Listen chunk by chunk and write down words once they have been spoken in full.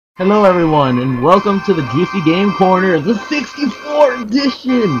Hello everyone, and welcome to the Juicy Game Corner, the 64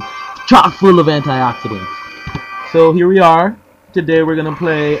 edition, chock full of antioxidants. So here we are. Today we're gonna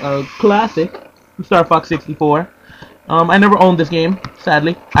play a classic, Starfox 64. I never owned this game,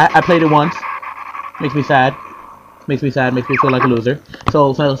 sadly. I played it once. Makes me sad. Makes me sad. Makes me feel like a loser.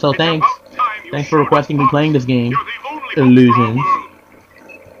 So thanks. Thanks for requesting me playing this game. Illusions.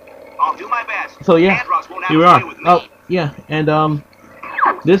 So yeah, here we are. Oh yeah, and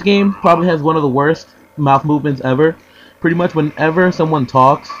this game probably has one of the worst mouth movements ever. Pretty much whenever someone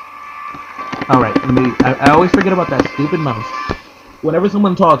talks... Alright, I always forget about that stupid mouse. Whenever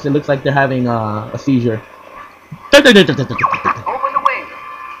someone talks, it looks like they're having a seizure. Open the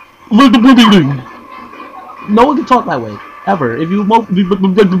wing. No one can talk that way. Ever. If you...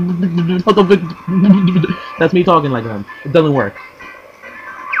 That's me talking like that. It doesn't work.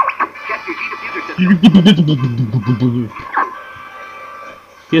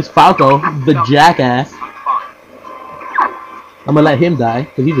 Here's Falco, the jackass. I'm gonna let him die,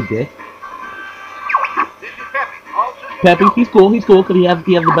 because he's a dick. Peppy, he's cool, because he has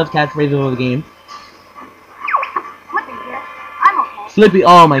the best catchphrases of the game. Slippy,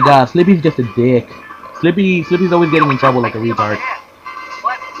 oh my god, Slippy's just a dick. Slippy's always getting in trouble like a retard.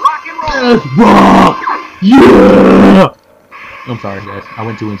 Let's rock! Yeah! I'm sorry guys, I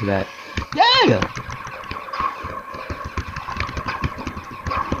went too into that. Yeah!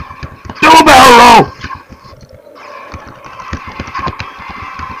 Barrel roll!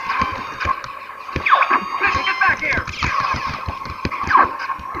 Get back here!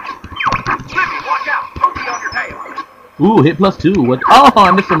 Slippy, watch out! Don't be on your tail. Ooh, hit +2. What? Oh,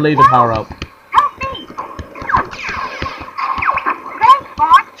 I missed some laser power up. Help me! Thanks,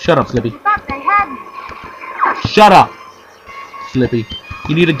 Fox. Shut up, Slippy. You thought they had me. Shut up, Slippy.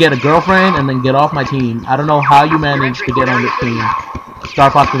 You need to get a girlfriend and then get off my team. I don't know how you managed to get on this team.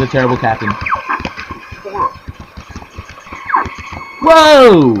 Starfox was a terrible captain.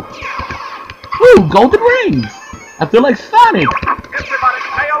 Whoa! Ooh, golden rings! I feel like Sonic!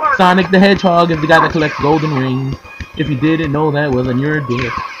 Sonic the Hedgehog is the guy that collects golden rings. If you didn't know that, well then you're a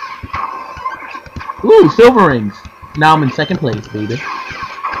dick. Ooh, silver rings! Now I'm in second place, baby.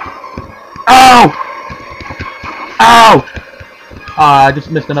 Ow! Ow! Ah, I just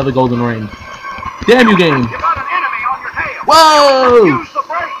missed another golden ring. Damn you, game! Whoa!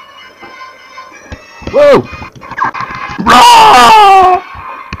 Whoa!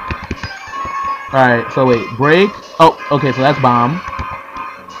 Alright, so wait, break. Oh, okay, so that's bomb.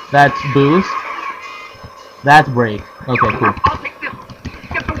 That's boost. That's break. Okay, cool. I'll take this.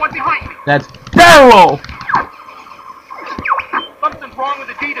 Get the one behind me. That's barrel! Something's wrong with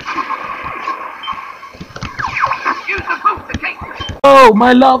the data. Use the boot to take this. Oh,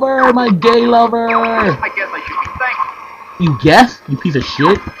 my lover! My gay lover! I guess I should be thankful. You guess? You piece of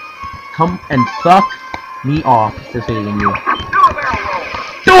shit? Come and suck me off for saving you. Do a barrel roll.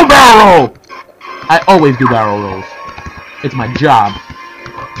 Do a barrel roll! I always do barrel rolls. It's my job.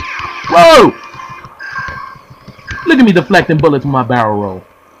 Whoa! Look at me deflecting bullets with my barrel roll.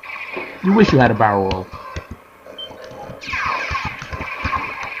 You wish you had a barrel roll.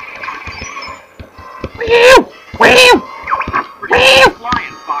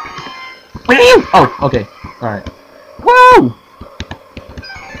 Oh, okay. Alright. Whoa!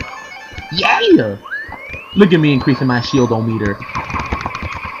 Yeah! Look at me increasing my shield-o-meter.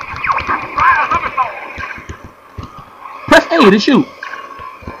 Press A to shoot.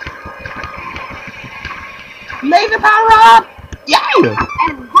 Laser power up! Yeah!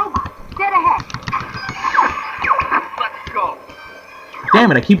 And robot, dead ahead. Let's go.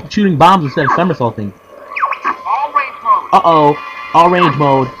 Damn it, I keep shooting bombs instead of somersaulting. All range mode. Uh-oh. All range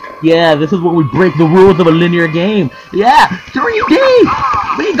mode. Yeah, this is where we break the rules of a linear game. Yeah! 3D!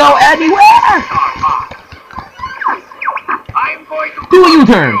 We go anywhere! I'm going to Do a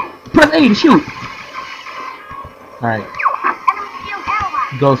U-turn! Press A to shoot! Alright. Enemy shield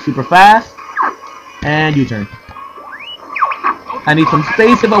analyzed. Go super fast. And U-turn. I need some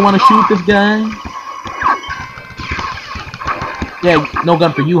space if I want to shoot this guy. Yeah, no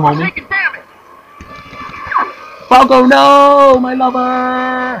gun for you, homie. taking damage. Falco, no! My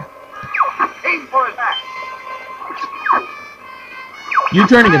lover! Aim for his back.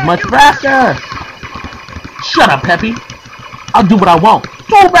 U-turning is much faster! Shut up, Peppy! I'll do what I want.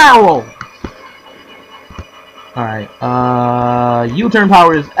 Full barrel! Alright, U-turn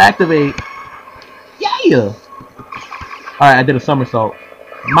power is activate. Yeah! Alright, I did a somersault.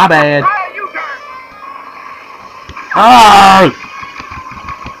 My bad. Try a U-turn. Ah!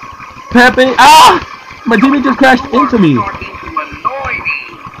 Peppy! Ah! My teammate just crashed into me. Starting to annoy me.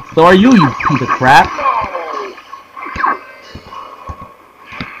 So are you, you piece of crap. No.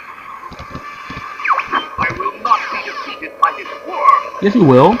 Yes, you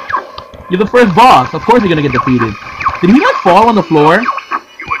will. You're the first boss. Of course you're gonna get defeated. Did he like fall on the floor? You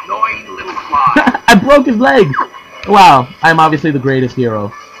annoying little fly. I broke his leg. Wow, I'm obviously the greatest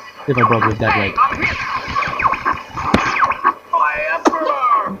hero. If I broke this guy's leg. I'm here. My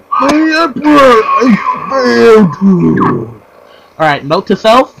emperor. My emperor, I failed you. Alright, note to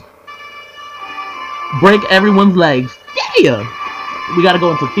self. Break everyone's legs. Yeah! We gotta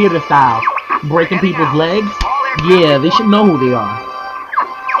go into theater style. Breaking people's legs. Yeah, they should know who they are.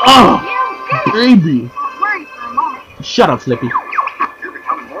 Oh, baby. Worried for a moment. Shut up, Slippy. You're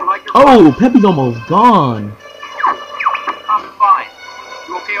becoming more like your Oh, Peppy's almost gone. I'm fine.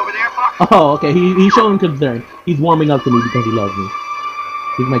 You okay over there, Fox? Oh, okay. He's showing concern. He's warming up to me because he loves me.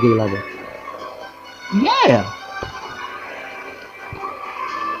 He's my gay lover. Yeah.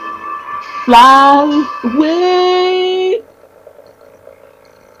 Fly away.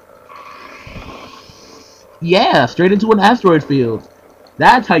 Yeah, straight into an asteroid field.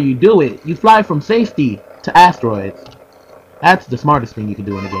 That's how you do it. You fly from safety to asteroids. That's the smartest thing you can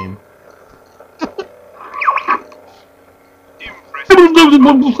do in a game.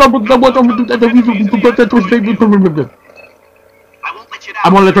 I won't let you down.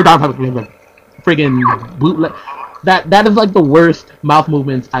 I'm gonna let her down. Friggin' bootleg. That is like the worst mouth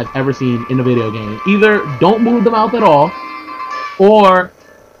movements I've ever seen in a video game. Either don't move the mouth at all, or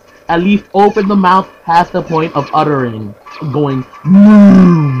at least open the mouth past the point of uttering, going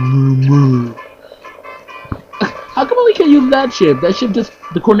moo, moo, moo. How come we can't use that ship? That ship just,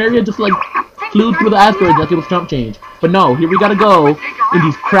 the Cornelia just like flew through the asteroids like it was Trump change. But no, here we gotta go in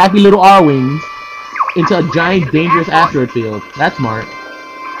these crappy little R-wings into a giant dangerous asteroid field. That's smart.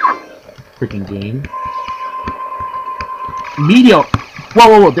 Freaking game. Meteor. Whoa,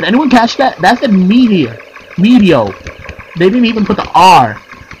 whoa, whoa. Did anyone catch that? That said meteor. Meteor. They didn't even put the R.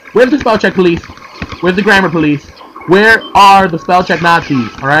 Where's the spell check police? Where's the grammar police? Where are the spell check Nazis?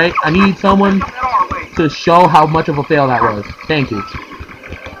 Alright? I need someone to show how much of a fail that was. Thank you.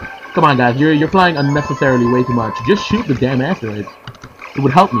 Come on, guys. You're flying unnecessarily way too much. Just shoot the damn asteroids. It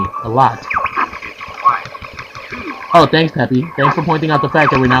would help me a lot. Oh, thanks, Peppy. Thanks for pointing out the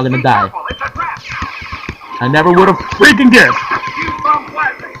fact that we're now gonna die. It's a trap. I never would have freaking guessed. You bomb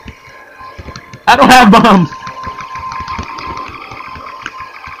plastic. I don't have bombs.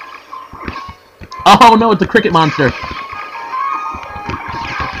 Oh no, it's a cricket monster.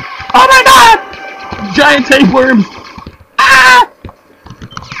 Oh my god! Giant tapeworms! Ah!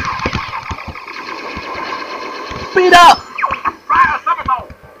 Speed up! Try a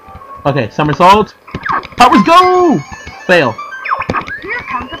somersault. Okay, somersault. Powers go! Fail. Here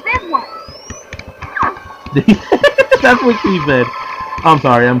comes a big one. That's what she said. I'm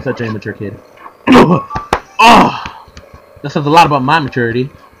sorry, I'm such an immature kid. Oh! That says a lot about my maturity.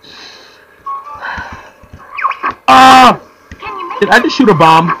 Ah! Can you make Did I just shoot a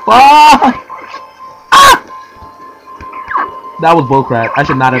bomb? Ah! Ah! That was bullcrap. I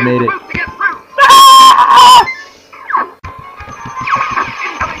should not have made it. Supposed to get through. Ah!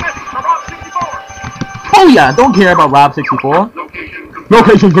 Incoming message from Rob 64. Oh yeah, don't care about Rob 64.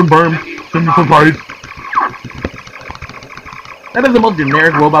 Location confirmed. Send me some parties. That is the most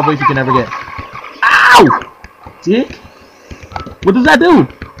generic robot voice you can ever get. Ow! Dick? What does that do?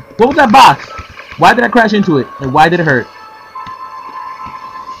 What was that box? Why did I crash into it? And why did it hurt?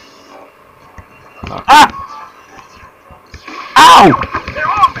 Ah! Ow! They're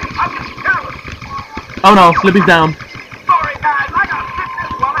on me. I'm getting careless. Oh no, Slippy's down. Sorry, guys. I gotta sit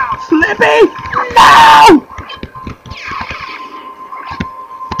this one out. Slippy! No!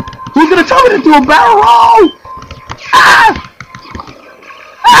 Who's gonna turn it into a barrel roll? Ah!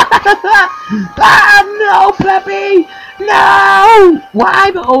 Ah, no, Flappy! No!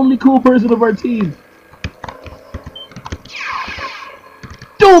 Why the only cool person of our team?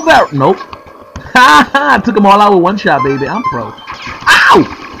 Dual barrel! Nope. Ha ha! Took them all out with one shot, baby. I'm pro. Ow!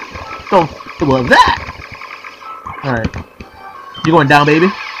 So, what was that? Alright. You going down, baby?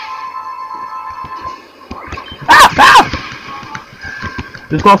 Ah! Ah!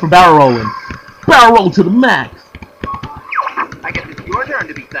 This calls for barrel rolling. Barrel roll to the max. I guess it's your turn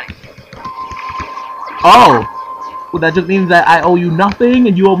to be thanked. Oh. Well, that just means that I owe you nothing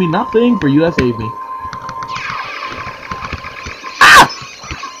and you owe me nothing for you have saved me. Ah!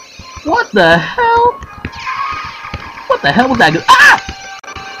 What the hell? What the hell was that? Ah!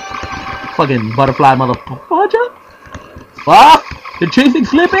 Fucking butterfly motherfucker. Fuck! They're chasing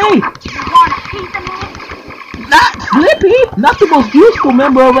Slippy! you want a piece of me? Not Slippy! Not the most useful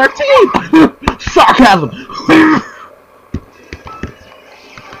member of our team! Sarcasm!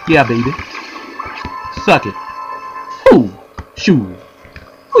 Yeah, baby. Suck it. Ooh, shoo.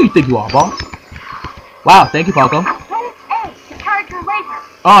 Who you think you are, boss? Wow, thank you, Falco. Hold A to charge your laser.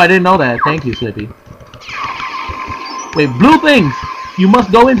 Oh, I didn't know that. Thank you, Slippy. Wait, blue things! You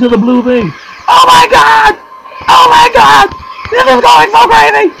must go into the blue thing. Oh my god! Oh my god! This is going so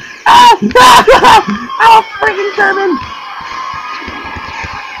crazy! Ah! I'm a freaking German!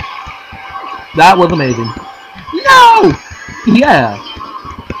 That was amazing. No! Yeah.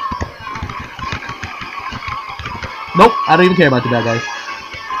 Nope, I don't even care about the bad guys.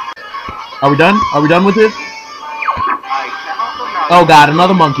 Are we done? Are we done with this? Oh god,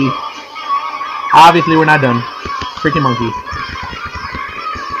 another monkey. Obviously we're not done. Freaking monkey.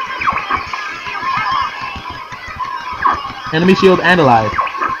 Enemy shield and alive.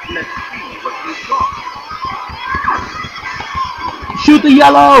 Shoot the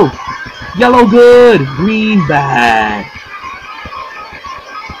yellow! Yellow good! Green bad.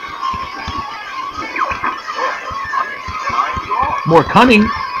 More cunning?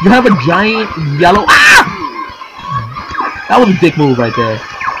 You have a giant yellow... Ah! That was a dick move right there.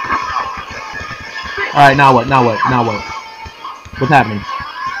 Alright, now what? Now what? Now what? What's happening?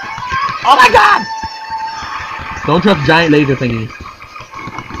 Oh my god! Don't trust giant laser thingies.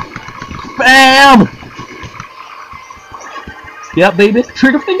 Bam! Yep, baby.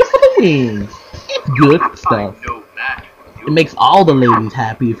 Trigger finger for the win. It's good stuff. It makes all the ladies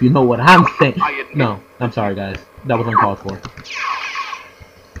happy, if you know what I'm saying. No, I'm sorry, guys. That was uncalled for.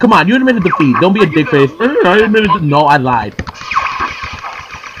 Come on, you admitted defeat. Don't be a dick face. I admitted no, I lied.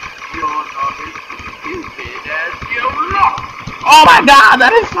 Oh my god,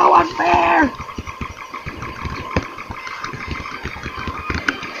 that is so unfair!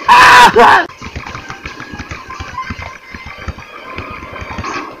 Ah!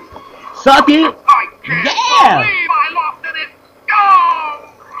 Suck it! Yeah!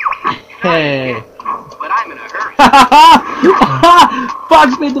 Hey. But I'm in a hurry.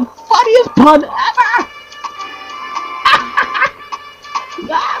 Fox made the funniest pun ever!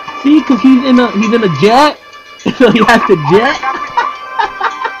 See, because he's in a jet, so he has to jet.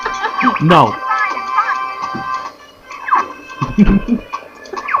 No.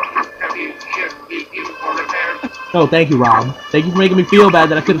 Oh, thank you, Rob. Thank you for making me feel bad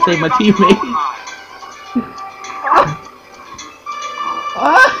that I couldn't save my teammate.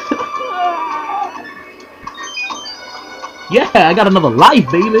 Yeah, I got another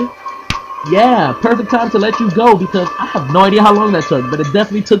life, baby. Yeah, perfect time to let you go because I have no idea how long that took, but it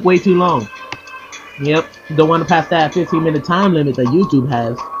definitely took way too long. Yep, don't want to pass that 15-minute time limit that YouTube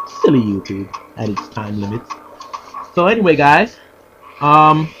has. Silly YouTube at its time limits. So anyway, guys,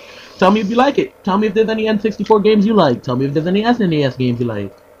 tell me if you like it. Tell me if there's any N64 games you like. Tell me if there's any SNES games you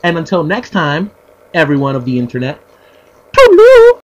like. And until next time, everyone of the internet, toodaloo!